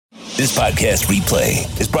This podcast replay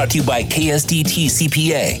is brought to you by KSDT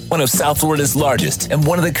CPA, one of South Florida's largest and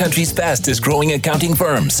one of the country's fastest growing accounting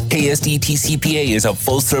firms. KSDT CPA is a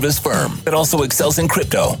full-service firm that also excels in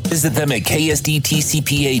crypto. Visit them at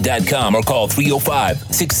ksdtcpa.com or call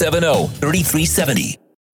 305-670-3370.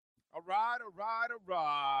 All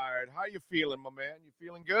right. How you feeling, my man? You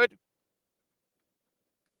feeling good?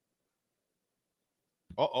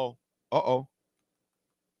 Uh-oh.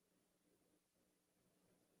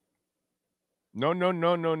 No. No,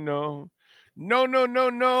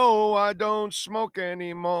 I don't smoke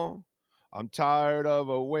anymore. I'm tired of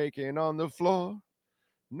waking on the floor.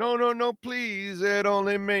 No, please, it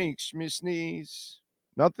only makes me sneeze.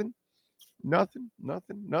 Nothing.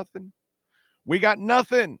 We got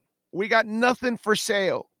nothing for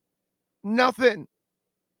sale. Nothing.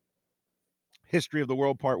 History of the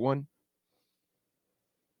World, Part 1.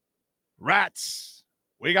 Rats.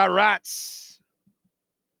 We got rats.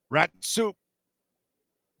 Rat soup.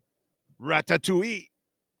 Ratatouille.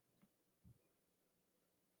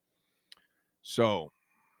 So,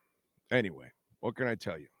 anyway, what can I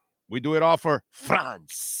tell you? We do it all for France.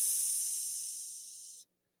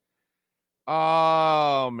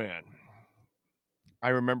 Oh, man. I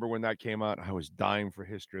remember when that came out, I was dying for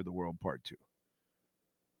History of the World Part 2.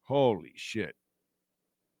 Holy shit.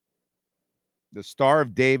 The Star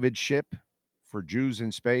of David ship for Jews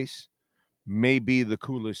in space may be the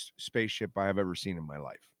coolest spaceship I have ever seen in my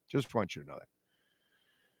life. Just want you to know that.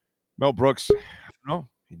 Mel Brooks, I don't know.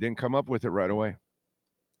 He didn't come up with it right away.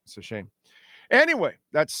 It's a shame. Anyway,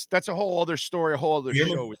 that's a whole other story, a whole other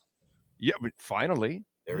show. Yeah, but finally.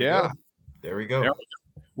 There we go. There we go.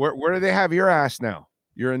 Where do they have your ass now?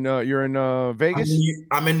 You're in Vegas?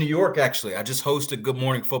 I'm in New York, actually. I just hosted Good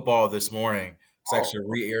Morning Football this morning. It's actually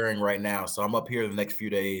re-airing right now. So I'm up here the next few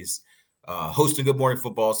days hosting Good Morning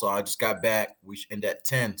Football. So I just got back. We end at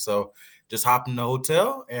 10. So just hopped in the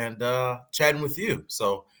hotel and chatting with you.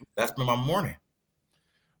 So that's been my morning.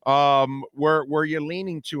 Where were you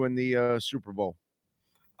leaning to in the Super Bowl?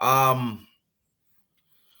 The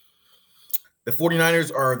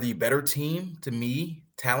 49ers are the better team to me,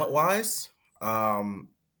 talent-wise.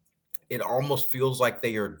 It almost feels like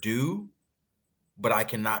they are due, but I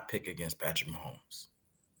cannot pick against Patrick Mahomes.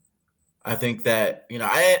 I think that, and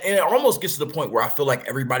it almost gets to the point where I feel like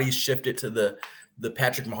everybody's shifted to the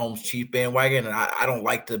Patrick Mahomes Chief bandwagon, and I don't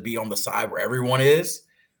like to be on the side where everyone is.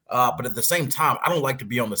 But at the same time, I don't like to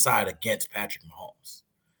be on the side against Patrick Mahomes.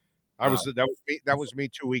 That was me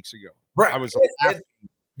 2 weeks ago. Right. I was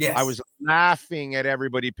laughing at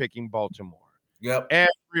everybody picking Baltimore. Yep.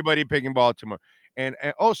 Everybody picking Baltimore. And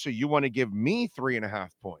also, you want to give me 3.5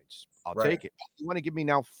 points. I'll take it. You want to give me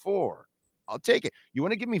now 4. I'll take it. You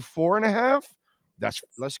want to give me 4.5?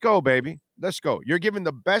 Let's go, baby. Let's go. You're giving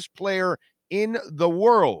the best player in the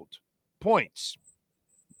world points.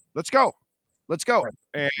 Let's go. Right.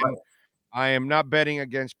 And I am not betting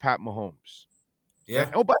against Pat Mahomes.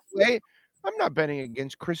 Yeah. Oh, by the way, I'm not betting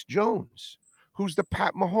against Chris Jones, who's the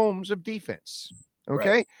Pat Mahomes of defense.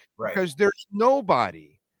 Okay? Right. Because there's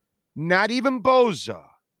nobody, not even Boza,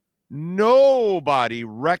 nobody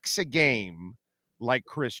wrecks a game like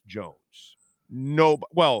Chris Jones.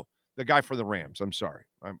 Well, the guy for the Rams. I'm sorry.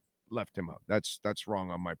 I left him out. That's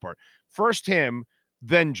wrong on my part. First him,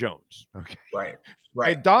 then Jones. Okay.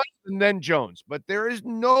 Right. Donovan, then Jones. But there is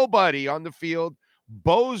nobody on the field.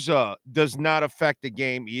 Boza does not affect the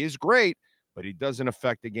game. He is great, but he doesn't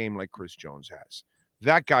affect the game like Chris Jones has.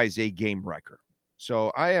 That guy's a game wrecker.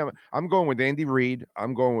 So I'm going with Andy Reid.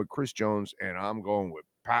 I'm going with Chris Jones, and I'm going with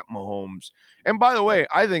Pat Mahomes. And by the way,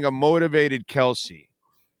 I think a motivated Kelsey,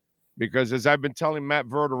 because as I've been telling Matt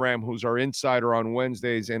Verderam, who's our insider on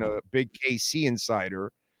Wednesdays and a big KC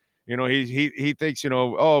insider, he thinks,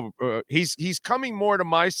 he's coming more to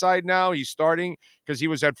my side now. He's starting because he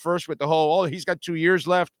was at first with the whole, he's got 2 years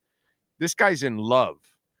left. This guy's in love.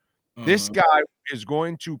 Mm-hmm. This guy is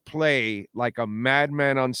going to play like a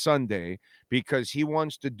madman on Sunday because he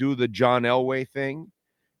wants to do the John Elway thing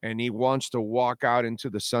and he wants to walk out into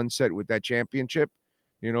the sunset with that championship.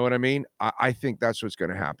 You know what I mean? I think that's what's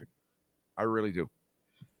going to happen. I really do.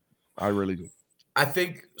 I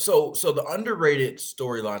think so. So the underrated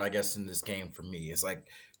storyline, I guess, in this game for me is I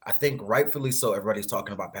think rightfully so, everybody's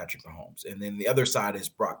talking about Patrick Mahomes. And then the other side is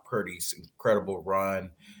Brock Purdy's incredible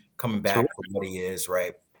run coming back from what he is,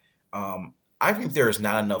 right? I think there is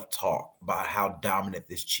not enough talk about how dominant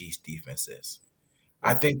this Chiefs defense is.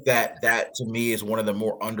 I think that to me is one of the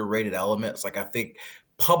more underrated elements. I think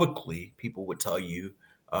publicly people would tell you,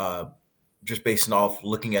 just based off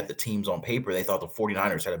looking at the teams on paper, they thought the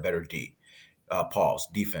 49ers had a better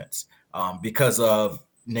defense because of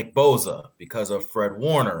Nick Bosa, because of Fred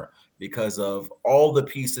Warner, because of all the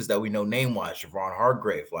pieces that we know name-wise, Javon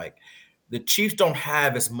Hargrave. Like, the Chiefs don't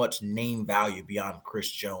have as much name value beyond Chris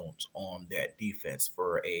Jones on that defense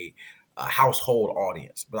for a household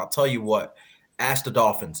audience. But I'll tell you what, ask the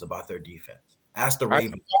Dolphins about their defense. Ask the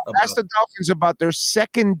Ravens. Ask the Dolphins about their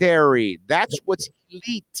secondary. That's what's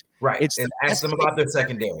elite. Right. It's and ask them about their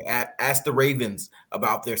secondary. Ask the Ravens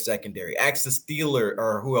about their secondary. Ask the Steelers,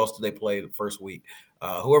 or who else did they play the first week?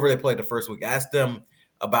 Whoever they played the first week. Ask them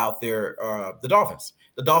about their the Dolphins.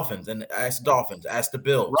 The Dolphins, and ask the Dolphins. Ask the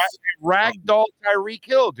Bills. Ragdoll Tyreek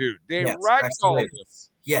Hill, dude. They ragdoll.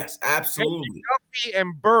 Yes, absolutely. Duffy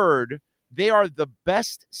and Bird, they are the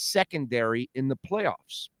best secondary in the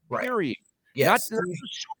playoffs. Right. Period. Yes. Not the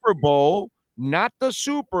Super Bowl, not the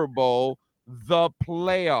Super Bowl, the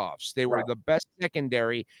playoffs. They were the best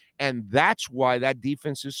secondary, and that's why that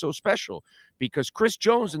defense is so special, because Chris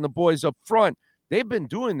Jones and the boys up front, they've been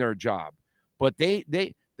doing their job. But they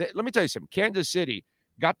let me tell you something. Kansas City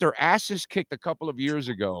got their asses kicked a couple of years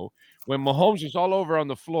ago when Mahomes was all over on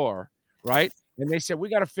the floor, right? And they said, we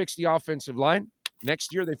got to fix the offensive line.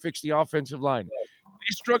 Next year, they fixed the offensive line.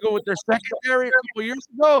 They struggled with their secondary a couple of years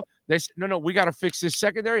ago. They said, no, we got to fix this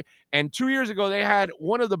secondary. And 2 years ago, they had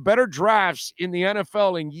one of the better drafts in the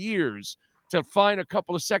NFL in years to find a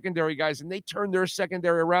couple of secondary guys, and they turned their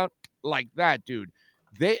secondary around like that, dude.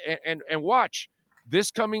 They and watch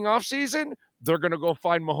this coming off season, they're going to go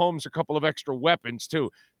find Mahomes a couple of extra weapons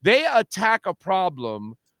too. They attack a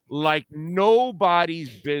problem like nobody's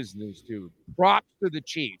business, dude. Props to the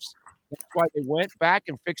Chiefs. That's why they went back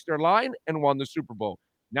and fixed their line and won the Super Bowl.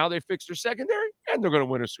 Now they fixed their secondary, and they're going to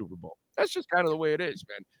win a Super Bowl. That's just kind of the way it is,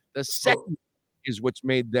 man. The second is what's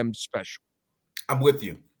made them special. I'm with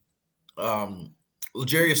you.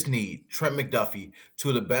 L'Jarius Sneed, Trent McDuffie, two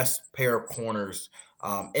of the best pair of corners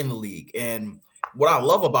in the league. And what I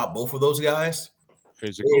love about both of those guys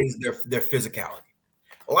is their physicality.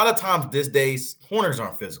 A lot of times these days, corners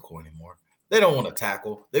aren't physical anymore. They don't want to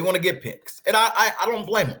tackle. They want to get picks. And I don't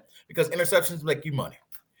blame them, because interceptions make you money.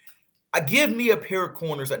 I give me a pair of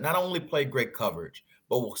corners that not only play great coverage,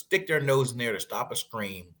 but will stick their nose in there to stop a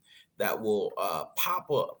screen, that will pop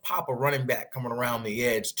a running back coming around the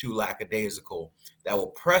edge too lackadaisical, that will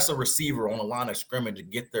press a receiver on the line of scrimmage to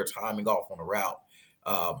get their timing off on the route.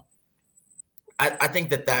 I think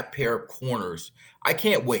that pair of corners, I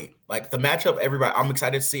can't wait. Like, the matchup, everybody, I'm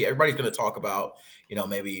excited to see. Everybody's going to talk about,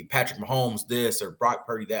 maybe Patrick Mahomes this or Brock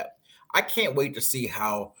Purdy that. I can't wait to see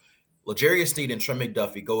how L'Jarius Sneed and Trent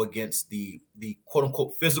McDuffie go against the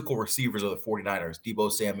quote-unquote physical receivers of the 49ers,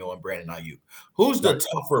 Deebo Samuel and Brandon Ayuk. Who's the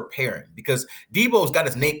tougher pairing? Because Deebo's got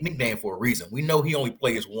his nickname for a reason. We know he only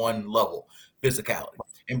plays one level, physicality.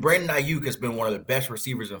 And Brandon Ayuk has been one of the best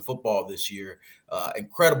receivers in football this year.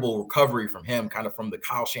 Incredible recovery from him, kind of from the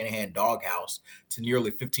Kyle Shanahan doghouse to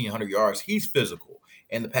nearly 1,500 yards. He's physical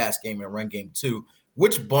in the pass game and run game too.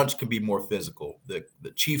 Which bunch can be more physical, the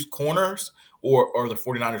Chiefs corners or the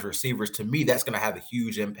 49ers receivers? To me, that's going to have a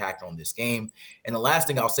huge impact on this game. And the last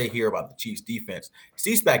thing I'll say here about the Chiefs defense,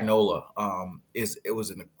 Steve Spagnuolo, it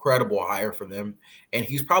was an incredible hire for them, and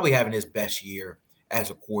he's probably having his best year as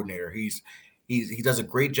a coordinator. He does a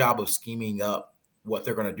great job of scheming up what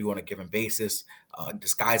they're going to do on a given basis,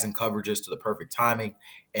 disguising coverages to the perfect timing.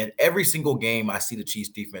 And every single game I see the Chiefs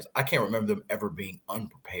defense, I can't remember them ever being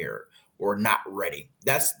unprepared or not ready.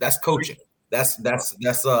 That's coaching. That's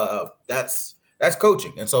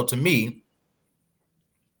coaching. And so to me,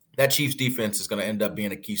 that Chiefs defense is going to end up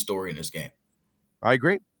being a key story in this game. I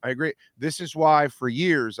agree. This is why for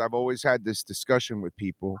years I've always had this discussion with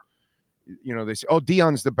people. They say, "Oh,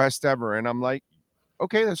 Deion's the best ever," and I'm like,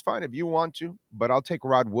 "Okay, that's fine if you want to, but I'll take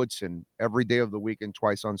Rod Woodson every day of the week and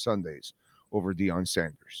twice on Sundays over Deion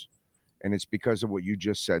Sanders." And it's because of what you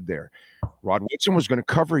just said there. Rod Woodson was going to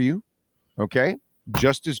cover you. Okay,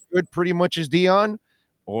 just as good pretty much as Deion,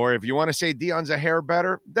 or if you want to say Deion's a hair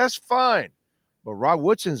better, that's fine. But Rod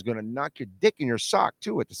Woodson's going to knock your dick in your sock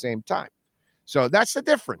too at the same time. So that's the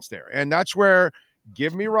difference there. And that's where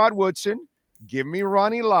give me Rod Woodson, give me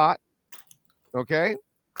Ronnie Lott. Okay,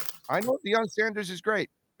 I know Deion Sanders is great,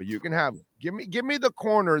 but you can have him. Give me the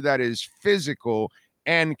corner that is physical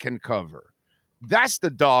and can cover. That's the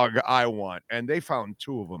dog I want. And they found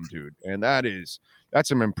two of them, dude. And that's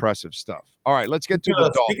some impressive stuff. All right, let's get to the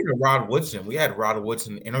dog. Speaking of Rod Woodson, we had Rod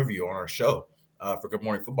Woodson interview on our show for Good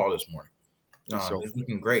Morning Football this morning. He's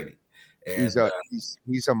looking great. And,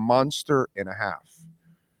 he's a monster and a half.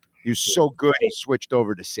 He's so good he switched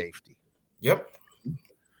over to safety. Yep.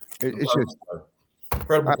 It's just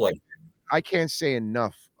incredible play. I can't say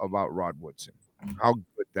enough about Rod Woodson. How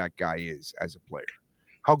good that guy is as a player.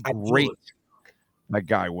 How great that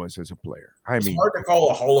guy was as a player. It's hard to call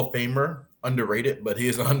a Hall of Famer underrated, but he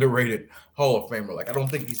is an underrated Hall of Famer. Like, I don't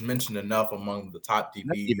think he's mentioned enough among the top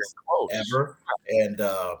DBs ever, and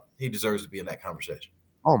he deserves to be in that conversation.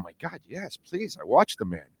 Oh my God, yes, please. I watched the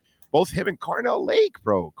man. Both him and Carnell Lake,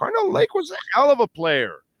 bro. Carnell Lake was a hell of a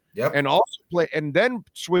player. Yep. And also and then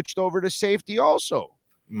switched over to safety also.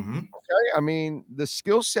 Mm-hmm. Okay. I mean, the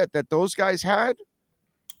skill set that those guys had,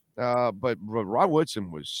 but Rod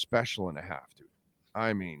Woodson was special and a half, dude.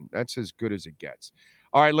 I mean, that's as good as it gets.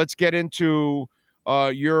 All right, let's get into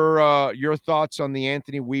your thoughts on the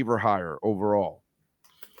Anthony Weaver hire overall.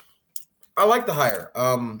 I like the hire.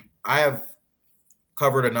 I have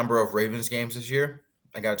covered a number of Ravens games this year.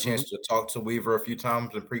 I got a chance to talk to Weaver a few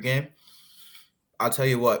times in pregame. I'll tell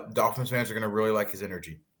you what, Dolphins fans are going to really like his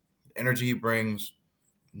energy. The energy he brings,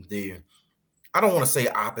 I don't want to say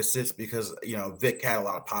opposites because, Vic had a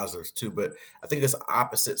lot of positives too, but I think it's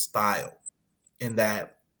opposite style in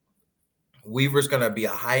that Weaver's going to be a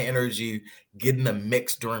high energy, getting a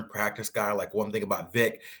mix during practice guy. Like, one thing about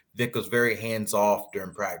Vic was very hands off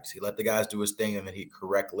during practice. He let the guys do his thing and then he'd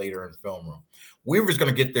correct later in film room. Weaver's going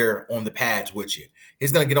to get there on the pads with you.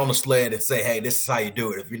 He's going to get on the sled and say, hey, this is how you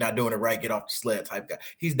do it. If you're not doing it right, get off the sled type guy.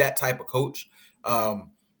 He's that type of coach.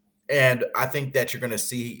 And I think that you're going to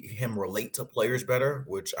see him relate to players better,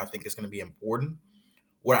 which I think is going to be important.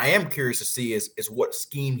 What I am curious to see is what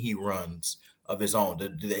scheme he runs of his own.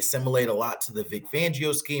 Do they assimilate a lot to the Vic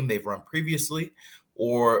Fangio scheme they've run previously,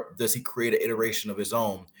 or does he create an iteration of his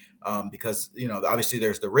own? Because, obviously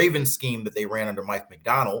there's the Ravens scheme that they ran under Mike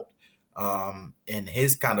McDonald, and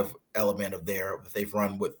his kind of element of there that they've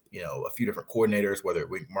run with, a few different coordinators, whether it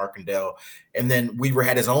be Markendale, and then Weaver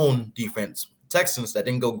had his own defense, Texans, that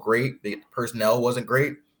didn't go great. The personnel wasn't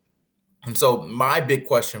great. And so my big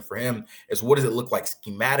question for him is, what does it look like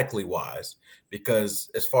schematically wise? Because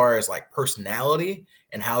as far as like personality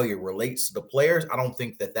and how he relates to the players, I don't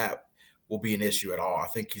think that will be an issue at all. I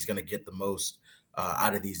think he's going to get the most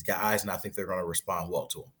out of these guys, and I think they're going to respond well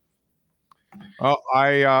to him.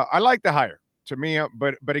 I like the hire to me,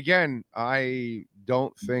 but again, I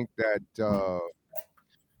don't think that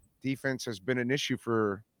defense has been an issue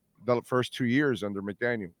for the first 2 years under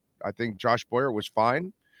McDaniel. I think Josh Boyer was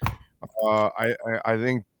fine. I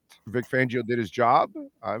think Vic Fangio did his job.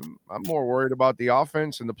 I'm more worried about the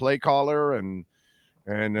offense and the play caller and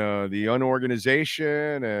the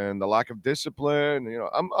unorganization and the lack of discipline.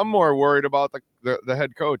 I'm more worried about the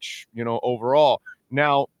head coach, overall.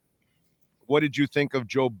 Now, what did you think of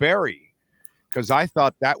Joe Barry? Because I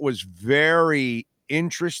thought that was very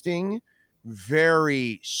interesting,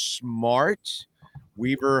 very smart.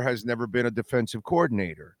 Weaver has never been a defensive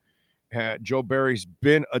coordinator. Joe Barry's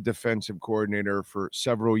been a defensive coordinator for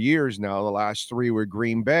several years now. The last 3 were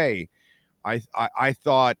Green Bay. I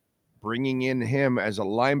thought bringing in him as a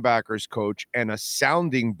linebackers coach and a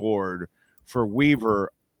sounding board for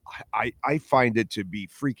Weaver, I find it to be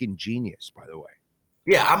freaking genius, by the way.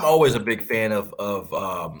 Yeah, I'm always a big fan of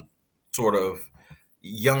sort of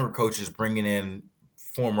younger coaches bringing in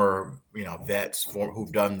former, vets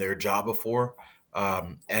who've done their job before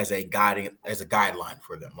as a guideline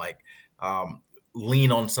for them. Like,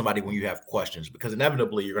 lean on somebody when you have questions, because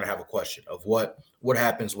inevitably you're going to have a question of what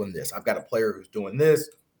happens when this. I've got a player who's doing this.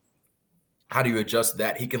 How do you adjust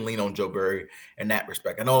that? He can lean on Joe Barry in that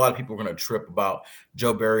respect. I know a lot of people are going to trip about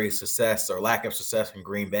Joe Barry's success or lack of success in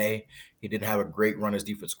Green Bay. He didn't have a great run as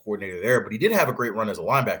defense coordinator there, but he did have a great run as a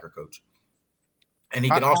linebacker coach. And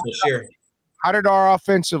he can also share. How did our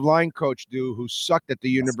offensive line coach do, who sucked at the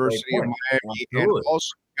University of Miami and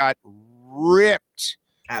also got ripped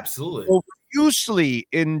absolutely profusely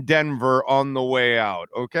in Denver on the way out?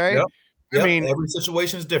 Okay. Yep. I mean, every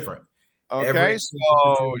situation is different. Okay.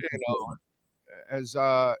 So,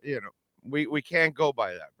 we can't go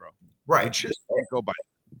by that, bro. Right. We just can't go by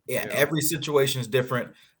that. Yeah. Every situation is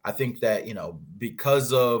different. I think that,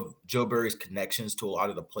 because of Joe Barry's connections to a lot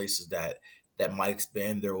of the places that Mike's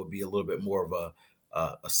been, there will be a little bit more of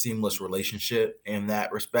a seamless relationship in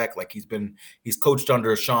that respect. Like, he's coached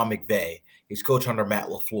under Sean McVay. He's coached under Matt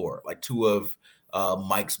LaFleur, like 2 of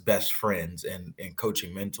Mike's best friends and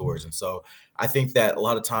coaching mentors. And so I think that a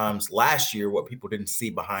lot of times last year, what people didn't see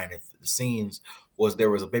behind the scenes was there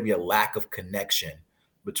was maybe a lack of connection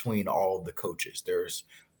between all of the coaches. There's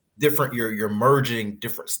different, you're merging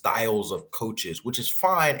different styles of coaches, which is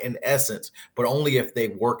fine in essence, but only if they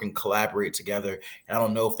work and collaborate together. And I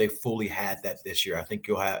don't know if they fully had that this year. I think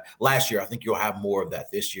you'll have more of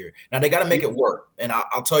that this year. Now they got to make it work. And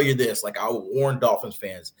I'll tell you this, like, I will warn Dolphins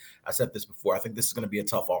fans. I said this before. I think this is going to be a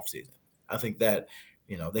tough offseason. I think that,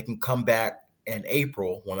 they can come back in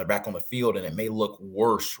April when they're back on the field, and it may look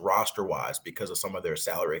worse roster-wise because of some of their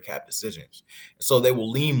salary cap decisions. So they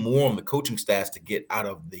will lean more on the coaching staffs to get out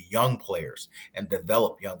of the young players and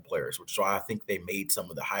develop young players, which is why I think they made some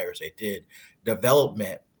of the hires they did.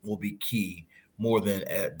 Development will be key more than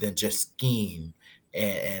just scheme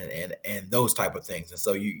and those type of things. And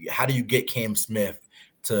so how do you get Cam Smith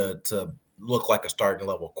to look like a starting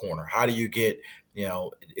level corner? How do you get,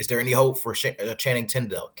 is there any hope for Channing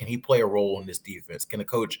Tindall? Can he play a role in this defense? Can the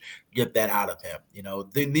coach get that out of him?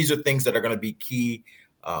 These are things that are going to be key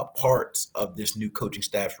parts of this new coaching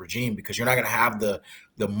staff's regime, because you're not going to have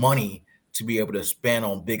the money to be able to spend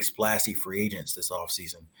on big splashy free agents this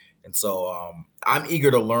offseason. And so I'm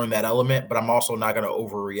eager to learn that element, but I'm also not going to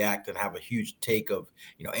overreact and have a huge take of,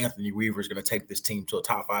 Anthony Weaver is going to take this team to a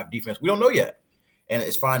top 5 defense. We don't know yet. And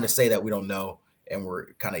it's fine to say that we don't know, and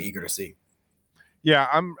we're kind of eager to see. Yeah,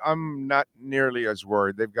 I'm not nearly as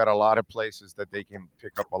worried. They've got a lot of places that they can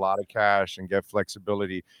pick up a lot of cash and get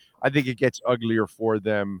flexibility. I think it gets uglier for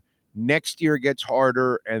them. Next year gets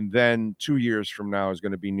harder, and then 2 years from now is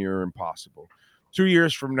going to be near impossible. 2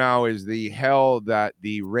 years from now is the hell that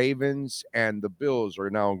the Ravens and the Bills are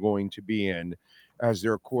now going to be in as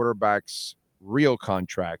their quarterbacks' real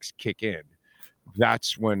contracts kick in.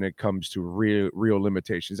 That's when it comes to real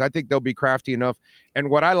limitations. I think they'll be crafty enough. And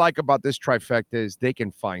what I like about this trifecta is they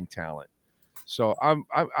can find talent. So I'm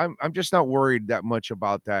just not worried that much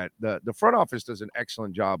about that. The front office does an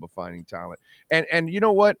excellent job of finding talent. And you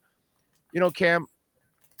know what? Cam,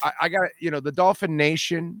 I got, the Dolphin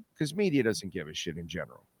Nation, because media doesn't give a shit in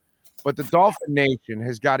general. But the Dolphin Nation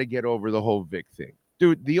has got to get over the whole Vic thing.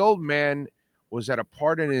 Dude, the old man was at a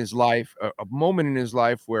part in his life, a moment in his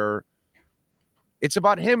life where it's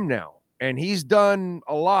about him now. And he's done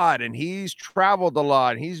a lot, and he's traveled a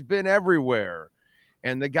lot. And he's been everywhere.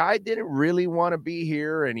 And the guy didn't really want to be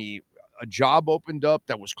here. And a job opened up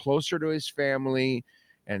that was closer to his family.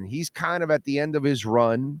 And he's kind of at the end of his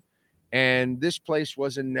run. And this place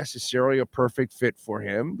wasn't necessarily a perfect fit for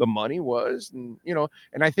him. The money was, and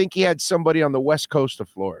I think he had somebody on the west coast of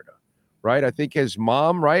Florida, right? I think his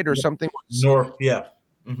mom, right, or something. North, yeah.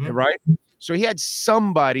 Mm-hmm. Right? So he had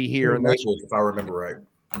somebody here, and that's if I remember right.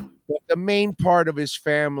 The main part of his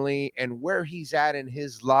family and where he's at in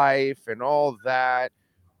his life and all that.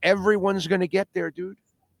 Everyone's going to get there, dude.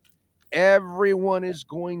 Everyone is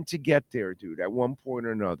going to get there, dude, at one point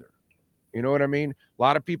or another. You know what I mean? A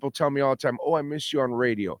lot of people tell me all the time, "Oh, I miss you on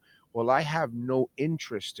radio." Well, I have no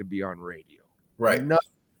interest to be on radio. Right. None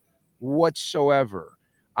whatsoever.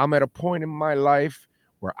 I'm at a point in my life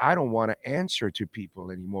where I don't want to answer to people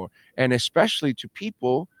anymore. And especially to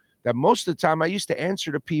people that most of the time I used to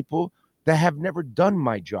answer to people that have never done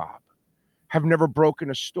my job, have never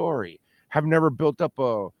broken a story, have never built up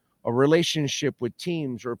a relationship with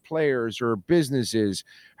teams or players or businesses,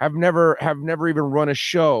 have never even run a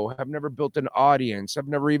show, have never built an audience, have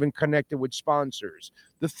never even connected with sponsors.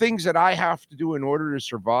 The things that I have to do in order to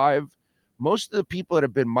survive, most of the people that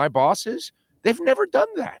have been my bosses, they've never done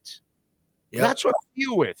that. Yep. That's what I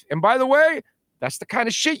deal with. And by the way, that's the kind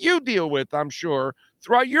of shit you deal with, I'm sure,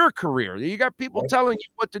 throughout your career. You got people telling you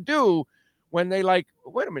what to do when they like,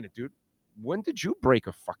 wait a minute, dude, when did you break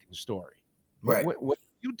a fucking story? Right. When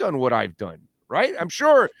you done what I've done, right? I'm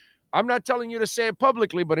sure I'm not telling you to say it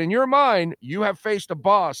publicly, but in your mind, you have faced a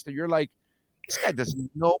boss that you're like, this guy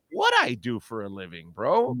doesn't know what I do for a living,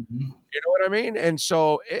 bro. Mm-hmm. You know what I mean? And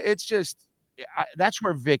so it's just, that's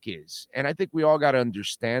where Vic is. And I think we all got to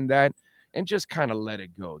understand that and just kind of let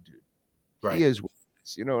it go, dude. Right. He is,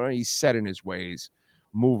 he's set in his ways.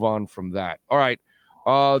 Move on from that. All right.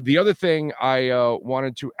 The other thing I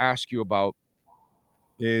wanted to ask you about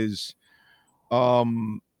is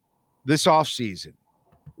this offseason.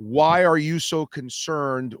 Why are you so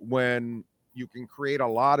concerned when you can create a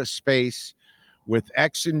lot of space with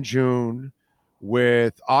X in June,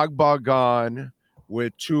 with Agba gone,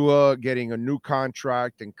 with Tua getting a new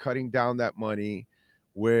contract and cutting down that money,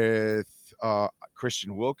 with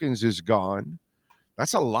Christian Wilkins is gone?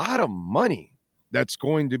 That's a lot of money that's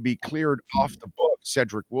going to be cleared off the book.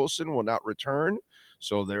 Cedric Wilson will not return,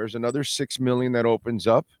 so there's another $6 million that opens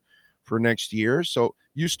up for next year. So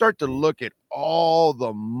you start to look at all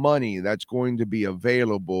the money that's going to be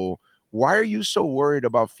available. Why are you so worried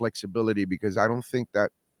about flexibility? Because I don't think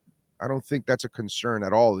that's a concern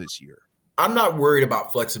at all this year. I'm not worried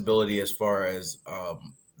about flexibility as far as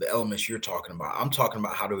the elements you're talking about. I'm talking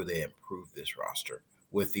about how do they improve this roster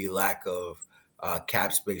with the lack of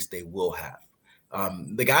cap space they will have.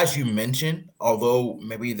 The guys you mentioned, although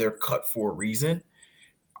maybe they're cut for a reason,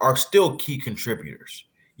 are still key contributors.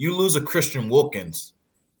 You lose a Christian Wilkins,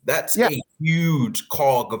 That's a huge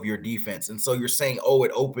cog of your defense. And so you're saying, oh,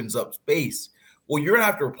 it opens up space. Well, you're going to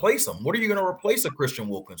have to replace them. What are you going to replace a Christian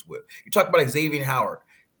Wilkins with? You talk about Xavier Howard.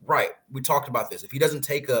 Right. We talked about this. If he doesn't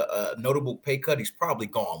take a notable pay cut, he's probably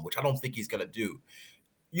gone, which I don't think he's going to do.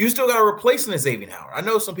 You still got to replace an Xavier Howard. I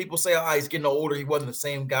know some people say, he's getting older. He wasn't the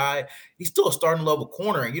same guy. He's still a starting level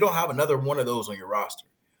corner, and you don't have another one of those on your roster.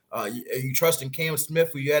 Are you trusting Cam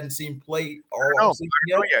Smith, who you hadn't seen play all season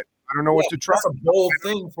yet? I don't know what to trust. That's a bold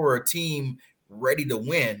thing for a team ready to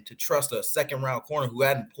win, to trust a second-round corner who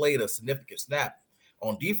hadn't played a significant snap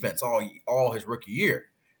on defense all his rookie year.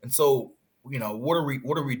 And so, what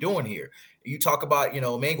are we doing here? You talk about,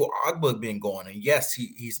 Emmanuel Ogbah being gone, and yes,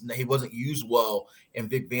 he wasn't used well in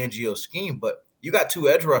Vic Fangio's scheme, but you got two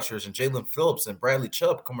edge rushers and Jalen Phillips and Bradley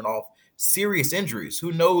Chubb coming off serious injuries.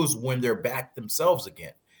 Who knows when they're back themselves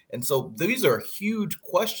again? And so these are huge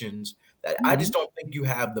questions that I just don't think you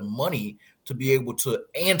have the money to be able to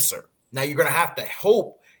answer. Now you're going to have to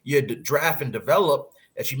hope you draft and develop,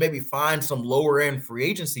 that you maybe find some lower end free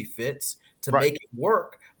agency fits to make it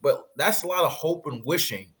work. But that's a lot of hope and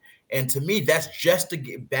wishing. And to me, that's just to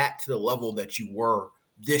get back to the level that you were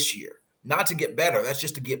this year. Not to get better. That's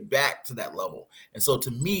just to get back to that level. And so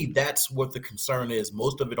to me, that's what the concern is.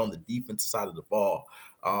 Most of it on the defensive side of the ball.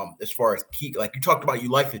 As far as like you talked about, you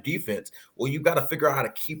like the defense. Well, you've got to figure out how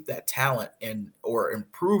to keep that talent or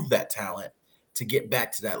improve that talent to get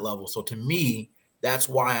back to that level. So to me, that's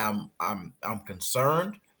why I'm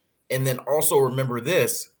concerned. And then also remember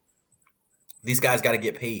this: these guys got to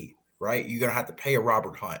get paid, right? You're gonna have to pay a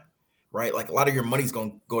Robert Hunt, right? Like a lot of your money's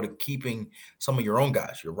going to go to keeping some of your own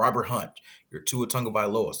guys. Your Robert Hunt, your Tua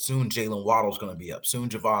Tagovailoa. Soon Jalen Waddle's going to be up. Soon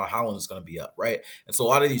Javon Holland is going to be up, right? And so a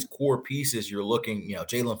lot of these core pieces, you're looking,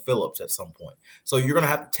 Jalen Phillips at some point. So you're going to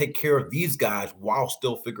have to take care of these guys while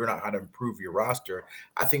still figuring out how to improve your roster.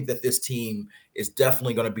 I think that this team is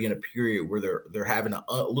definitely going to be in a period where they're having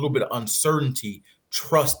a little bit of uncertainty,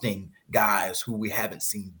 trusting guys who we haven't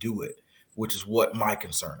seen do it, which is what my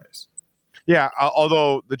concern is. Yeah,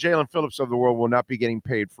 although the Jalen Phillips of the world will not be getting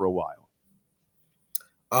paid for a while.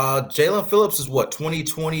 Jalen Phillips is what,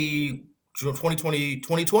 2020?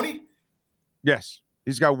 Yes.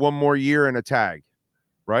 He's got one more year and a tag,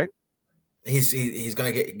 right? He's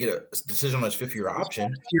going to get a decision on his fifth-year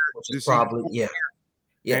option. Which is probably,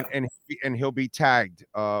 yeah. And he'll be tagged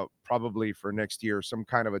probably for next year, some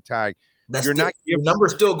kind of a tag. The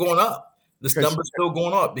number's still going up. This number's still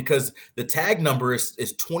going up because the tag number is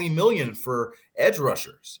 $20 million for edge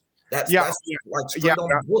rushers. That's like straight on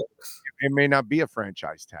the books. It may not be a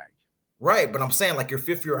franchise tag. Right, but I'm saying like your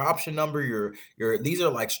fifth-year option number, your these are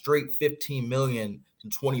like straight $15 million to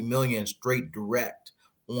 $20 million straight direct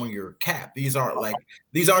on your cap. These aren't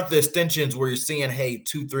the extensions where you're seeing, hey,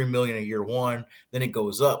 $2-3 million a year one, then it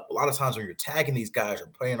goes up. A lot of times when you're tagging these guys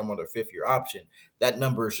or paying them on their fifth-year option, that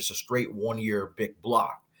number is just a straight 1 year big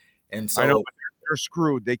block. And so I know they're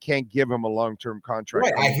screwed. They can't give him a long-term contract.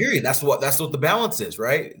 Right, I hear you. That's what the balance is,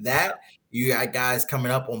 right? That you got guys coming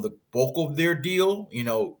up on the bulk of their deal.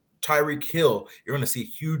 Tyreek Hill, you're going to see a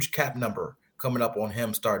huge cap number coming up on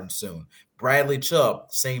him starting soon. Bradley Chubb,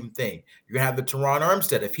 same thing. You're going to have the Teron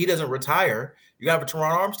Armstead. If he doesn't retire, you're going to have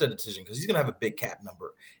a Teron Armstead decision because he's going to have a big cap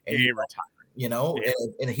number. And he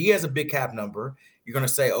retired. And he has a big cap number. You're going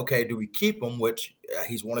to say, okay, do we keep him? Which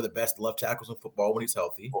he's one of the best left tackles in football when he's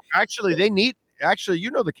healthy. Well, actually,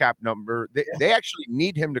 the cap number. They actually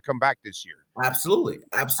need him to come back this year. Absolutely.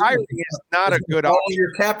 It's not a good option.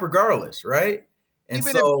 Your cap regardless, right? And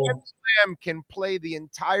even if Slam can play the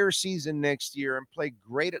entire season next year and play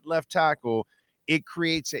great at left tackle, it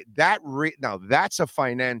creates now that's a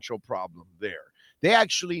financial problem there.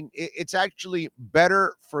 It's actually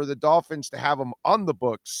better for the Dolphins to have him on the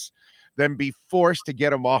books than be forced to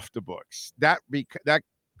get him off the books. That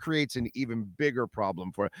creates an even bigger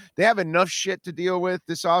problem for it. They have enough shit to deal with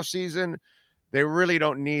this offseason. They really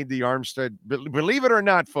don't need the Armstead. Believe it or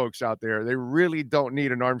not, folks out there, they really don't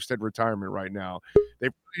need an Armstead retirement right now. They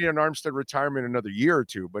need an Armstead retirement another year or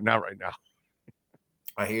two, but not right now.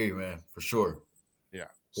 I hear you, man, for sure. Yeah.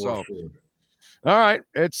 For sure. All right.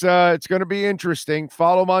 It's going to be interesting.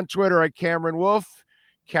 Follow him on Twitter at Cameron Wolfe.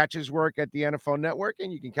 Catch his work at the NFL Network,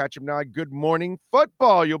 and you can catch him now at Good Morning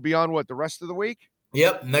Football. You'll be on the rest of the week?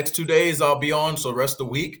 Yep. Next 2 days I'll be on. So rest of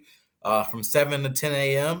the week from 7 to 10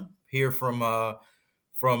 a.m. here from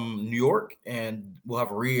New York, and we'll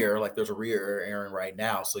have a re-air. Like there's a re-air airing right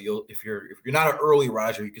now. So if you're not an early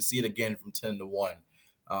riser, you can see it again from 10 to 1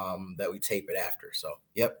 that we tape it after. So,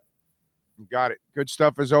 yep. Got it. Good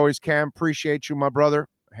stuff as always, Cam. Appreciate you, my brother.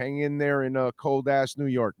 Hang in there in cold-ass New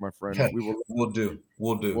York, my friend. We'll do.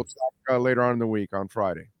 We'll talk later on in the week on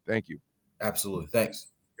Friday. Thank you. Absolutely. Thanks.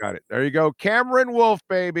 Got it. There you go. Cameron Wolfe,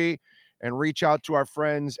 baby. And reach out to our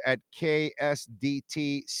friends at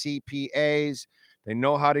KSDT CPAs. They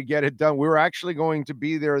know how to get it done. We were actually going to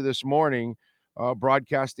be there this morning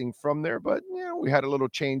broadcasting from there, but we had a little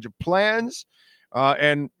change of plans.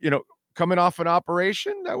 And coming off an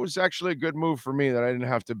operation, that was actually a good move for me that I didn't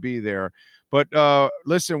have to be there. But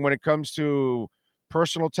listen, when it comes to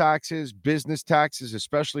personal taxes, business taxes,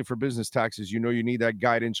 especially for business taxes, you need that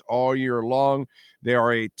guidance all year long. They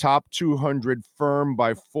are a top 200 firm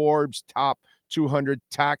by Forbes, top 200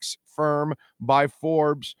 tax firm by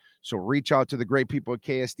Forbes. So reach out to the great people at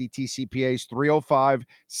KSDT CPAs,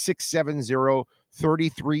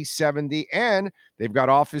 305-670-3370. And they've got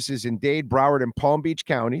offices in Dade, Broward, and Palm Beach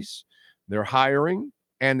counties. They're hiring,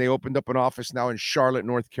 and they opened up an office now in Charlotte,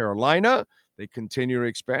 North Carolina. They continue to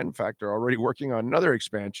expand. In fact, they're already working on another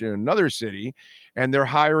expansion in another city, and they're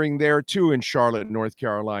hiring there too in Charlotte, North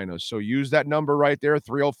Carolina. So use that number right there,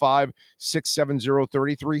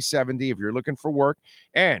 305-670-3370 if you're looking for work.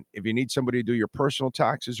 And if you need somebody to do your personal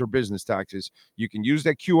taxes or business taxes, you can use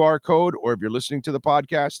that QR code, or if you're listening to the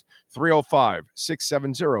podcast,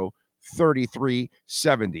 305-670-3370.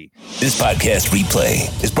 This podcast replay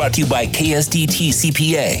is brought to you by KSDT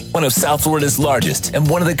CPA, one of South Florida's largest and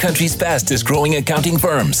one of the country's fastest growing accounting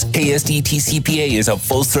firms. KSDT CPA is a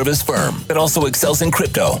full-service firm that also excels in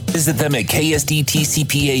crypto. Visit them at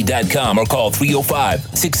ksdtcpa.com or call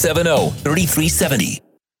 305-670-3370.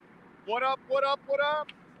 What up?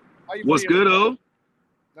 How you What's feeling? good, O?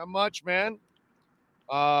 Not much, man.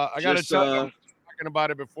 I got to tell you, I was talking about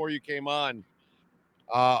it before you came on.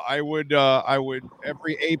 I would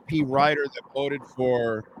every AP writer that voted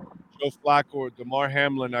for Joe Flacco or DeMar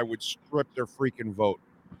Hamlin, I would strip their freaking vote.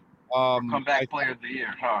 Comeback player of the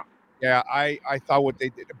year, huh? Yeah, I thought what they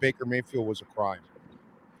did to Baker Mayfield was a crime.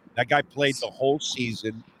 That guy played the whole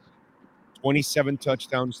season, 27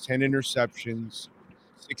 touchdowns, 10 interceptions,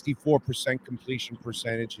 64% completion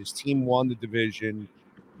percentage. His team won the division,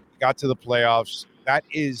 got to the playoffs.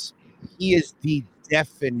 He is the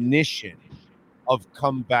definition of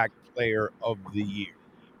comeback player of the year.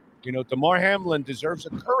 DeMar Hamlin deserves a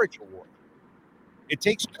courage award. It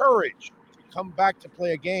takes courage to come back to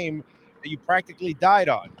play a game that you practically died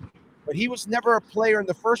on. But he was never a player in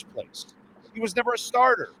the first place. He was never a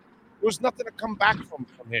starter. There was nothing to come back from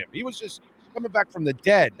him. He was just coming back from the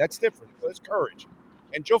dead. That's different. That's courage.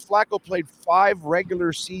 And Joe Flacco played 5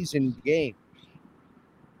 regular season games.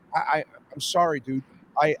 I'm sorry, dude.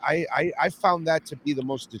 I found that to be the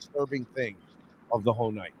most disturbing thing of the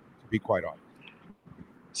whole night, to be quite honest.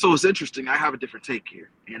 So it's interesting. I have a different take here,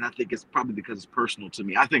 and I think it's probably because it's personal to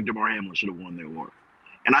me. I think DeMar Hamlin should have won the award,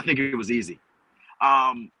 and I think it was easy.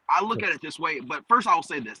 I look at it this way, but first I'll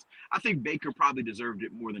say this. I think Baker probably deserved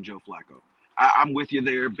it more than Joe Flacco. I'm with you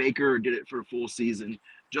there. Baker did it for a full season.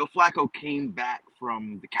 Joe Flacco came back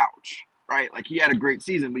from the couch, right? Like, he had a great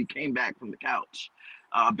season, but he came back from the couch.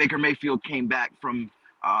 Baker Mayfield came back from,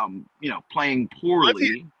 playing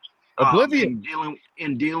poorly. Oblivion.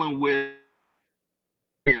 And dealing with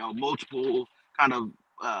multiple kind of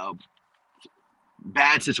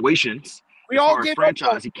bad situations. We all gave franchise,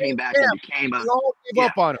 up on he came back and became a. We all gave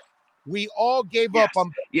up on him. We all gave up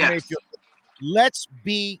on Baker Mayfield. Let's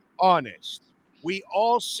be honest. We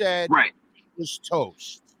all said right. It was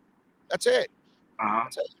toast. That's it.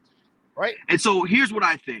 That's it. Right. And so here's what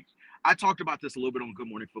I think. I talked about this a little bit on Good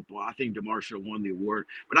Morning Football. I think DeMar should have won the award.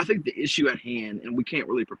 But I think the issue at hand, and we can't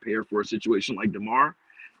really prepare for a situation like DeMar,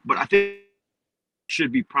 but I think it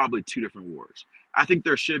should be probably 2 different awards. I think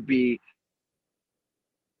there should be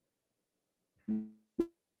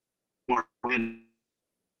Oh,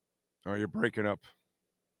 you're breaking up.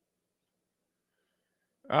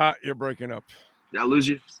 You're breaking up. Did I lose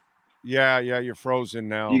you? Yeah, you're frozen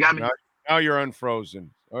now. You got me? Now you're unfrozen.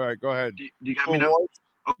 All right, go ahead. Do you got me now?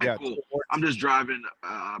 Okay, yeah, cool. I'm just driving.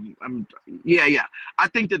 Yeah. I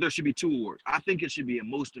think that there should be 2 awards. I think it should be a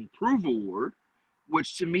Most Improved award,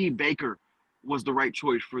 which to me, Baker was the right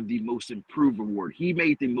choice for the Most Improved award. He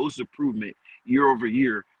made the most improvement year over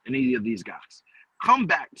year in any of these guys.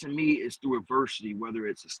 Comeback to me is through adversity, whether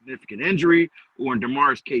it's a significant injury or in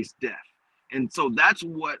DeMar's case, death. And so that's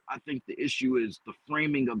what I think the issue is, the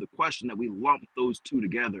framing of the question, that we lump those 2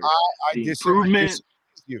 together. I disagree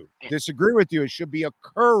with you. It should be a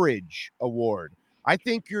courage award. I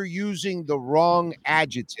think you're using the wrong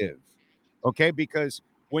adjective, okay? Because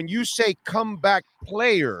when you say comeback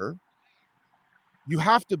player, you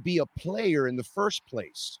have to be a player in the first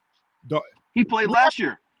place. He played last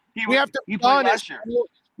year. We have to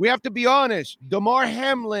be honest. DeMar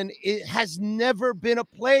Hamlin has never been a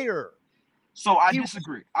player. So I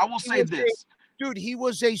disagree. I will say this. Dude, he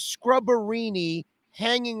was a scrubberini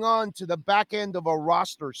hanging on to the back end of a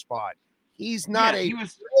roster spot. He's not he a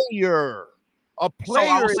was, player. A so I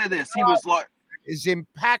player will say this. He was like, is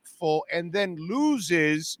impactful and then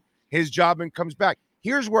loses his job and comes back.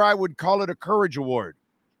 Here's where I would call it a courage award.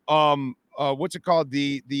 What's it called?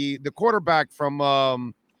 The quarterback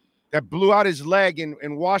from that blew out his leg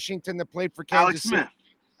in Washington that played for Kansas City.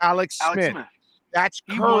 Alex Smith. That's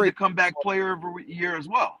courage. He won the comeback player of the year as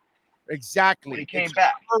well. Exactly. When he came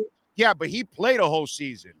back. Yeah, but he played a whole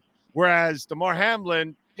season. Whereas DeMar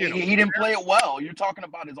Hamlin, he didn't play it well. You're talking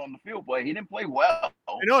about his on the field play. He didn't play well.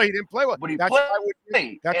 I know he didn't play well. But he that's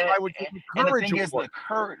played. Why I would give him courage. And the thing is, the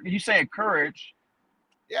courage. You saying courage?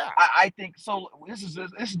 Yeah. I think so. This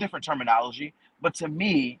is different terminology, but to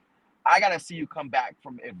me, I gotta see you come back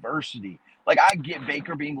from adversity. Like, I get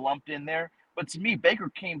Baker being lumped in there, but to me, Baker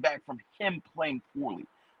came back from him playing poorly.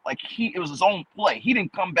 Like, it was his own play. He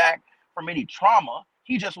didn't come back from any trauma.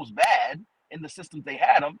 He just was bad in the systems they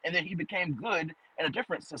had him, and then he became good in a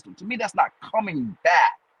different system. To me, that's not coming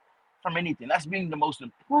back from anything. That's being the most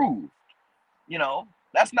improved. You know,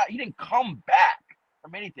 he didn't come back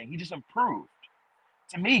from anything. He just improved.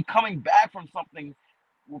 To me, coming back from something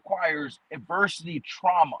requires adversity,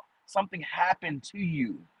 trauma. Something happened to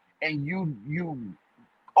you, and you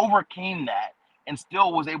overcame that and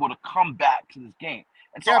still was able to come back to this game.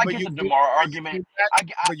 And so I get the DeMar argument.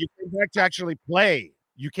 But you came back to actually play.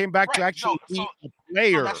 You came back to actually be a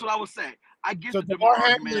player. So that's what I was saying. I get the DeMar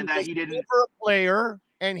argument that he didn't. Never a player,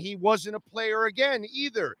 and he wasn't a player again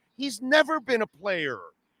either. He's never been a player.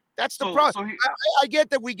 That's the problem. I get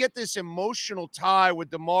that we get this emotional tie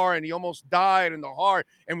with DeMar, and he almost died in the heart,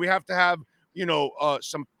 and we have to have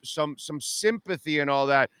some sympathy and all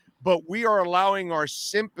that. But we are allowing our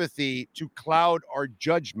sympathy to cloud our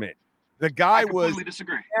judgment. The guy was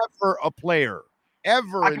never a player,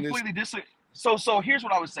 ever. I completely disagree. So here's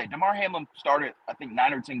what I would say. DeMar Hamlin started, I think,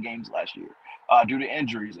 9 or 10 games last year due to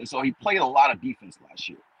injuries, and so he played a lot of defense last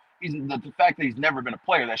year. The fact that he's never been a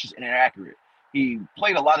player, that's just inaccurate. He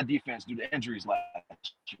played a lot of defense due to injuries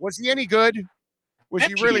last year. Was he any good? Was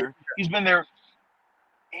he really? He's been there.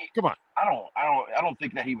 Come on. I don't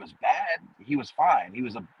think that he was bad. He was fine. He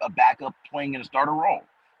was a backup playing in a starter role,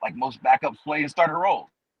 like most backups play in starter roles.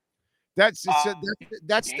 That's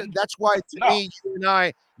why to me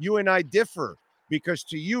you and I differ, because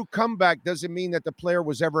to you, comeback doesn't mean that the player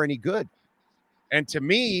was ever any good, and to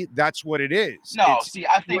me that's what it is.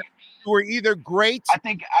 I think you were either great. I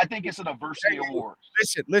think it's an adversity award.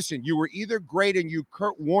 Listen, you were either great and you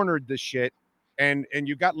Kurt Warnered the shit, and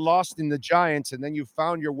you got lost in the Giants, and then you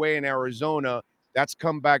found your way in Arizona. That's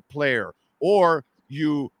comeback player. Or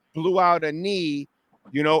you blew out a knee,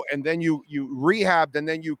 and then you rehabbed, and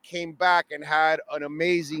then you came back and had an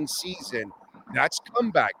amazing season. That's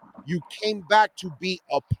comeback. You came back to be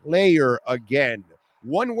a player again,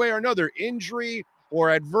 one way or another, injury or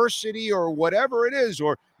adversity or whatever it is,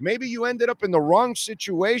 or maybe you ended up in the wrong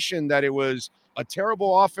situation, that it was a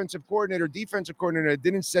terrible offensive coordinator, defensive coordinator that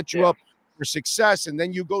didn't set you up for success, and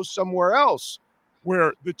then you go somewhere else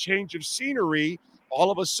where the change of scenery, all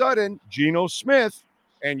of a sudden, Geno Smith,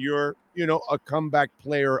 and you're, a comeback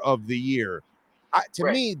player of the year. To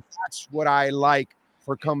me, that's what I like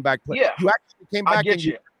for comeback play. Yeah. You actually came back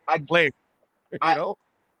I played.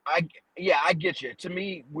 I get you. To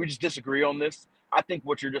me, we just disagree on this. I think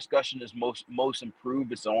what your discussion is most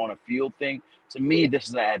improved is on a field thing. To me, this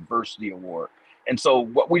is an adversity award. And so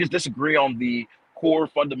what we just disagree on the core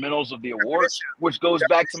fundamentals of the award, which goes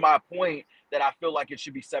back to my point that I feel like it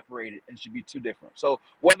should be separated and should be two different. So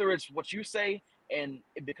whether it's what you say and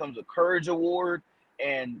it becomes a courage award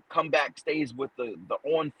and comeback stays with the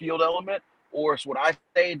on-field element, or it's what I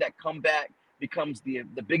say that comeback becomes the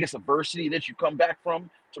biggest adversity that you come back from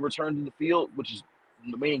to return to the field, which is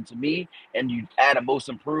the meaning to me, and you add a most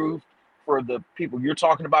improved for the people you're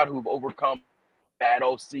talking about who've overcome bad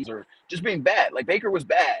OCs or just being bad. Like, Baker was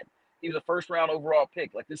bad. He was a first-round overall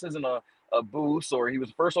pick. Like, this isn't a boost, or he was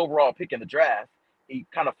the first overall pick in the draft. He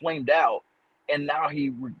kind of flamed out, and now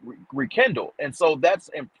he rekindled. And so that's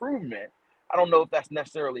improvement. I don't know if that's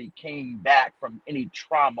necessarily came back from any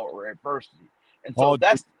trauma or adversity. And so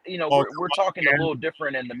that's, we're talking a little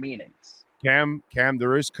different in the meanings. Cam,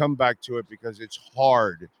 there is comeback to it, because it's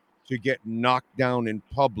hard to get knocked down in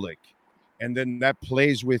public. And then that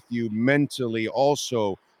plays with you mentally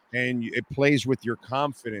also. And it plays with your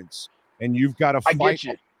confidence. And you've got to fight.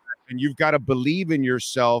 And you've got to believe in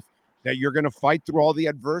yourself that you're going to fight through all the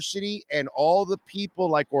adversity, and all the people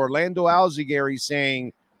like Orlando Alzigari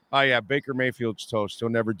saying, oh, yeah, Baker Mayfield's toast. He'll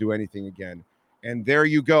never do anything again. And there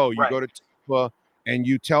you go. You go to Tampa, and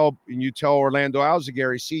you tell Orlando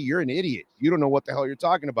Alzigari, see, you're an idiot. You don't know what the hell you're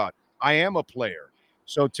talking about. I am a player.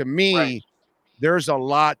 So to me, there's a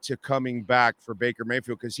lot to coming back for Baker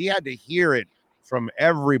Mayfield because he had to hear it from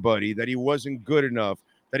everybody that he wasn't good enough,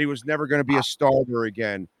 that he was never going to be a starter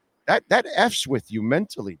again. That F's with you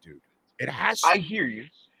mentally, dude. It has to. I hear you.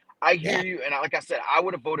 I hear you. And like I said, I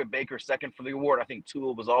would have voted Baker second for the award. I think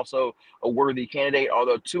Tua was also a worthy candidate,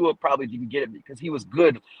 although Tua probably didn't get it because he was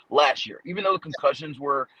good last year. Even though the concussions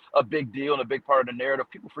were a big deal and a big part of the narrative,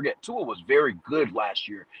 people forget Tua was very good last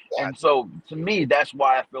year. And so to me, that's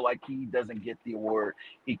why I feel like he doesn't get the award.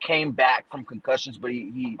 He came back from concussions, but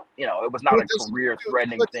he it was not a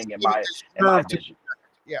career-threatening thing in my vision.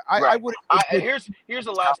 Yeah, I would. Here's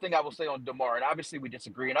the last thing I will say on DeMar, and obviously we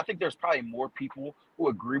disagree, and I think there's probably more people who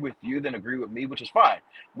agree with you than agree with me, which is fine.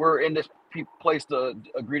 We're in this place to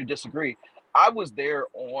agree to disagree. I was there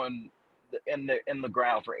in the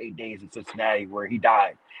ground for 8 days in Cincinnati where he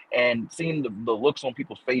died, and seeing the looks on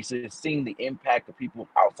people's faces, seeing the impact of people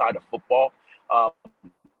outside of football.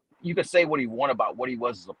 You could say what he wanted about what he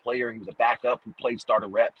was as a player. He was a backup who played starter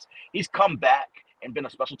reps. He's come back and been a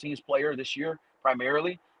special teams player this year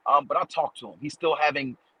primarily. But I talked to him. He's still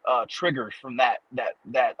having triggers from that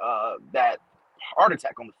heart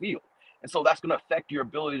attack on the field, and so that's going to affect your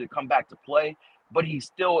ability to come back to play. But it's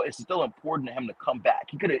still important to him to come back.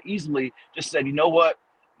 He could have easily just said, you know what,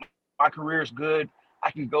 my career is good. I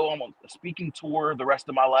can go on a speaking tour the rest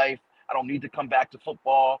of my life. I don't need to come back to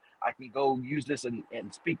football. I can go use this and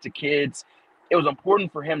speak to kids. It was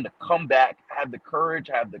important for him to come back, have the courage,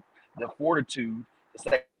 have the fortitude to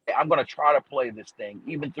say, I'm going to try to play this thing,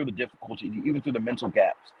 even through the difficulty, even through the mental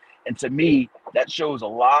gaps. And to me, that shows a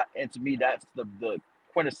lot. And to me, that's the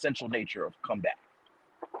quintessential nature of comeback.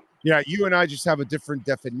 Yeah, you and I just have a different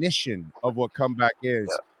definition of what comeback is.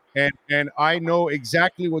 Yeah. And I know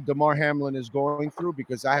exactly what Damar Hamlin is going through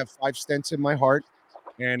because I have 5 stents in my heart.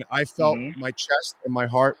 And I felt my chest and my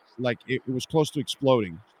heart like it was close to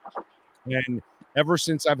exploding. And ever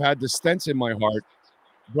since I've had the stents in my heart,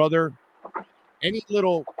 brother, any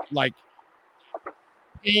little like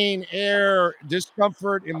pain, air,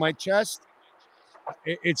 discomfort in my chest,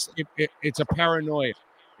 it's a paranoia.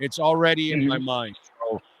 It's already in my mind.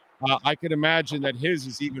 So I could imagine that his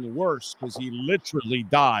is even worse because he literally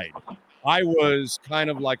died. I was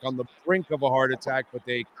kind of like on the brink of a heart attack, but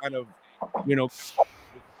they kind of,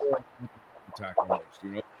 attack almost,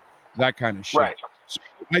 that kind of shit. Right. So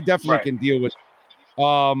I definitely can deal with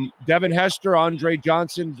Devin Hester, Andre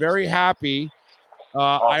Johnson, very happy.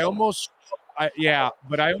 Awesome.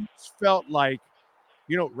 But I almost felt like,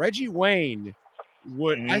 Reggie Wayne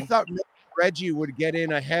would. I thought Reggie would get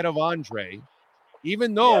in ahead of Andre,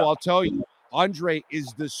 even though I'll tell you, Andre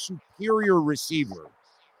is the superior receiver.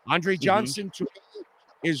 Andre Johnson to me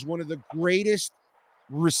is one of the greatest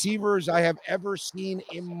receivers I have ever seen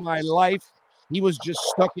in my life. He was just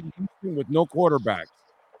stuck in Houston with no quarterback.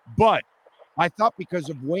 But I thought because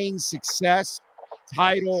of Wayne's success,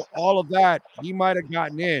 title, all of that, he might have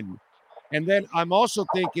gotten in. And then I'm also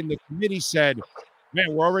thinking the committee said,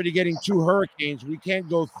 man, we're already getting 2 hurricanes. We can't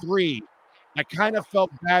go 3. I kind of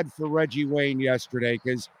felt bad for Reggie Wayne yesterday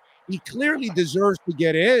because he clearly deserves to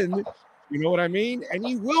get in. You know what I mean? And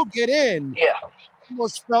he will get in. Yeah. It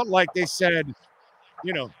almost felt like they said,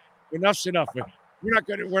 enough's enough. We're not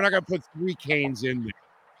gonna put 3 canes in there.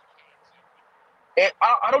 And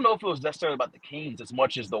I don't know if it was necessarily about the Canes as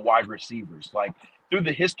much as the wide receivers. Like through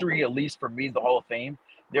the history, at least for me, the Hall of Fame,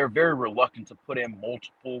 they're very reluctant to put in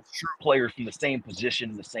multiple players from the same position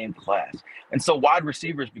in the same class. And so wide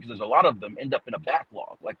receivers, because there's a lot of them, end up in a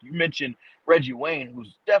backlog. Like you mentioned Reggie Wayne,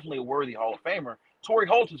 who's definitely a worthy Hall of Famer. Torrey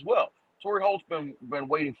Holt as well. Torrey Holt's been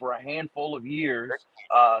waiting for a handful of years.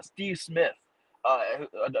 Steve Smith,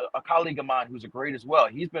 a colleague of mine who's a great as well,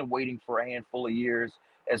 he's been waiting for a handful of years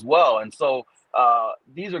as well. And so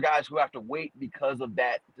these are guys who have to wait because of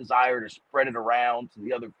that desire to spread it around to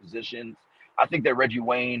the other positions. I think that Reggie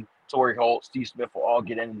Wayne, Torrey Holt, Steve Smith will all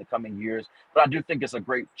get in the coming years. But I do think it's a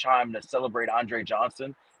great time to celebrate Andre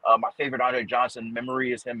Johnson. My favorite Andre Johnson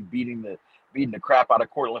memory is him beating the crap out of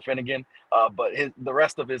Cortland Finnegan. But the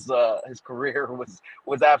rest of his career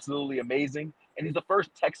was absolutely amazing. And he's the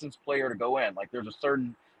first Texans player to go in. Like there's a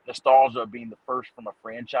certain nostalgia of being the first from a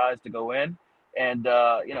franchise to go in. And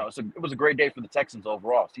it was a great day for the Texans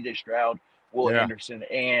overall. C.J. Stroud, Will Anderson,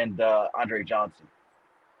 and Andre Johnson.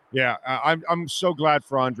 Yeah, I'm so glad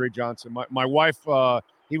for Andre Johnson. My wife,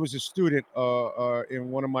 he was a student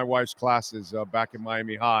in one of my wife's classes back in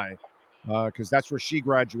Miami High, because that's where she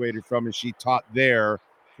graduated from, and she taught there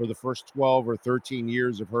for the first 12 or 13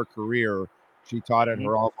 years of her career. She taught at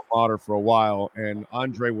her alma mater for a while, and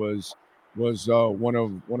Andre was one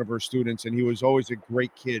of her students, and he was always a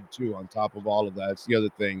great kid too. On top of all of that, it's the other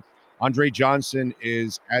thing. Andre Johnson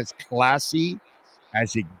is as classy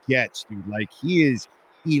as it gets, dude. Like, he is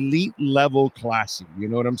elite level classy. You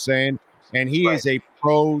know what I'm saying? And he is a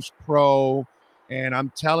pro's pro. And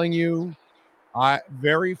I'm telling you,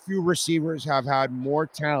 very few receivers have had more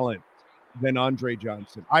talent than Andre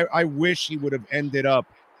Johnson. I wish he would have ended up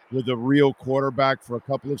with a real quarterback for a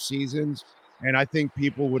couple of seasons. And I think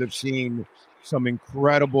people would have seen some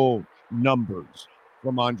incredible numbers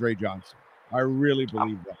from Andre Johnson. I really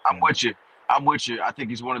believe that. I'm with you. I'm with you. I think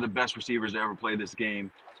he's one of the best receivers to ever play this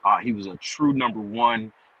game. He was a true number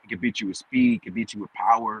one. He could beat you with speed, he could beat you with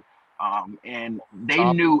power. And they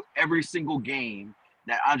knew every single game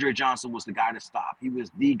that Andre Johnson was the guy to stop. He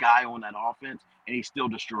was the guy on that offense, and he still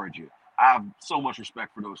destroyed you. I have so much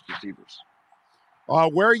respect for those receivers.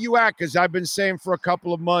 Where are you at? Because I've been saying for a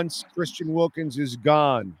couple of months, Christian Wilkins is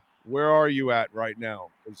gone. Where are you at right now?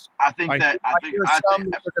 I think they're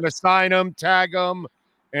going to sign him, tag him,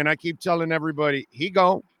 and I keep telling everybody he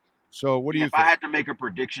gone. So what do you think? If I had to make a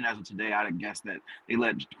prediction as of today, I'd have guessed that they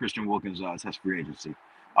let Christian Wilkins test free agency.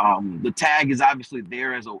 The tag is obviously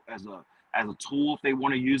there as a tool if they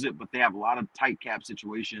want to use it, but they have a lot of tight cap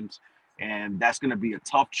situations, and that's going to be a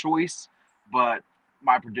tough choice. But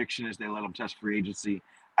my prediction is they let him test free agency.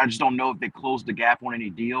 I just don't know if they close the gap on any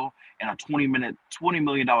deal, and a $20 million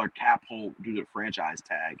cap hole due to the franchise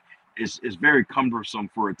tag is very cumbersome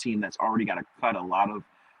for a team that's already got to cut a lot of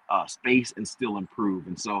space and still improve.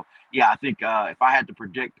 And so, yeah, I think if I had to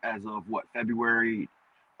predict as of February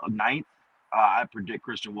 9th, I predict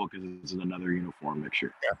Christian Wilkins is in another uniform next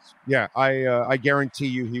year. Yes. Yeah, I guarantee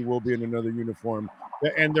you he will be in another uniform.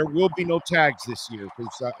 And there will be no tags this year,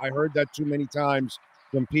 because I heard that too many times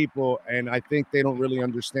from people, and I think they don't really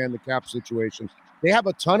understand the cap situation. They have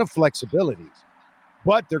a ton of flexibility,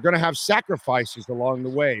 but they're going to have sacrifices along the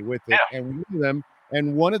way with it. Yeah.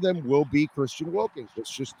 And one of them will be Christian Wilkins.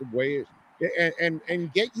 It's just the way it,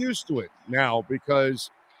 and get used to it now,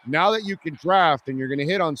 because now that you can draft and you're going to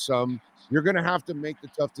hit on some, you're going to have to make the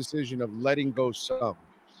tough decision of letting go some.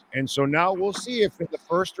 And so now we'll see if in the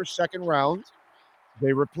first or second round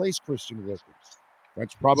they replace Christian Wilkins.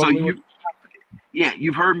 That's probably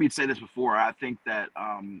you've heard me say this before. I think that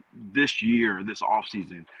this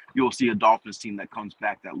offseason, you'll see a Dolphins team that comes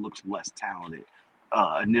back that looks less talented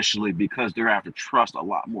initially, because they're going to have to trust a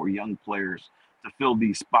lot more young players to fill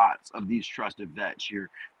these spots of these trusted vets. Your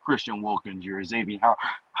Christian Wilkins, your Xavier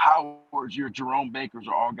Howard, your Jerome Bakers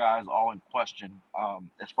are all guys all in question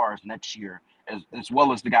as far as next year, as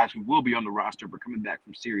well as the guys who will be on the roster but coming back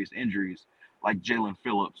from serious injuries like Jalen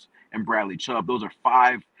Phillips and Bradley Chubb. Those are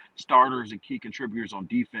 5 starters and key contributors on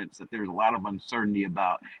defense that there's a lot of uncertainty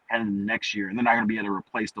about heading into next year, and they're not going to be able to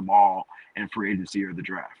replace them all in free agency or the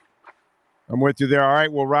draft. I'm with you there. All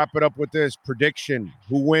right, we'll wrap it up with this prediction.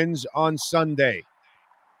 Who wins on Sunday?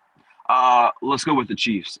 Let's go with the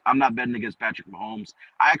Chiefs. I'm not betting against Patrick Mahomes.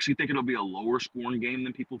 I actually think it'll be a lower scoring game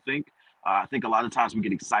than people think. I think a lot of times we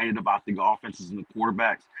get excited about the offenses and the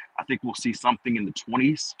quarterbacks. I think we'll see something in the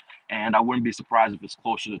 20s, and I wouldn't be surprised if it's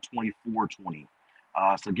closer to 24-20.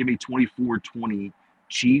 So give me 24-20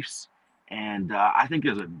 Chiefs. And I think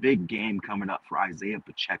there's a big game coming up for Isaiah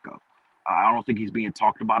Pacheco. I don't think he's being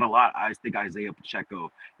talked about a lot. I think Isaiah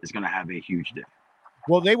Pacheco is going to have a huge day.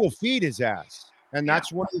 Well, they will feed his ass. And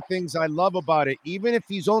that's one of the things I love about it. Even if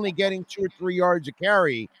he's only getting 2 or 3 yards a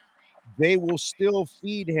carry, they will still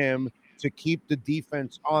feed him to keep the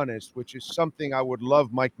defense honest, which is something I would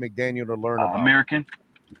love Mike McDaniel to learn about. American?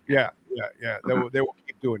 Yeah. They will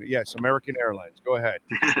keep doing it. Yes, American Airlines. Go ahead.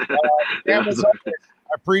 I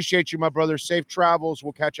appreciate you, my brother. Safe travels.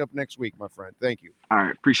 We'll catch up next week, my friend. Thank you. All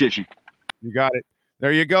right. Appreciate you. You got it.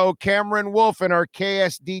 There you go. Cameron Wolfe and our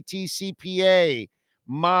KSDT CPA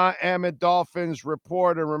Miami Dolphins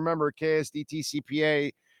report. And remember, KSDT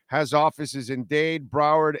CPA has offices in Dade,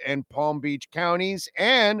 Broward, and Palm Beach counties.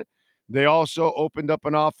 And they also opened up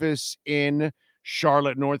an office in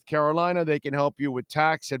Charlotte, North Carolina. They can help you with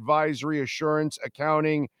tax, advisory, assurance,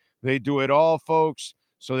 accounting. They do it all, folks.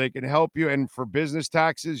 So they can help you. And for business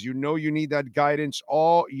taxes, you need that guidance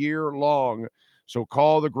all year long. So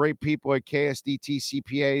call the great people at KSDT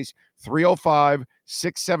CPAs,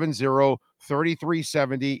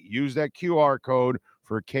 305-670-3370. Use that QR code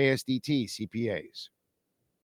for KSDT CPAs.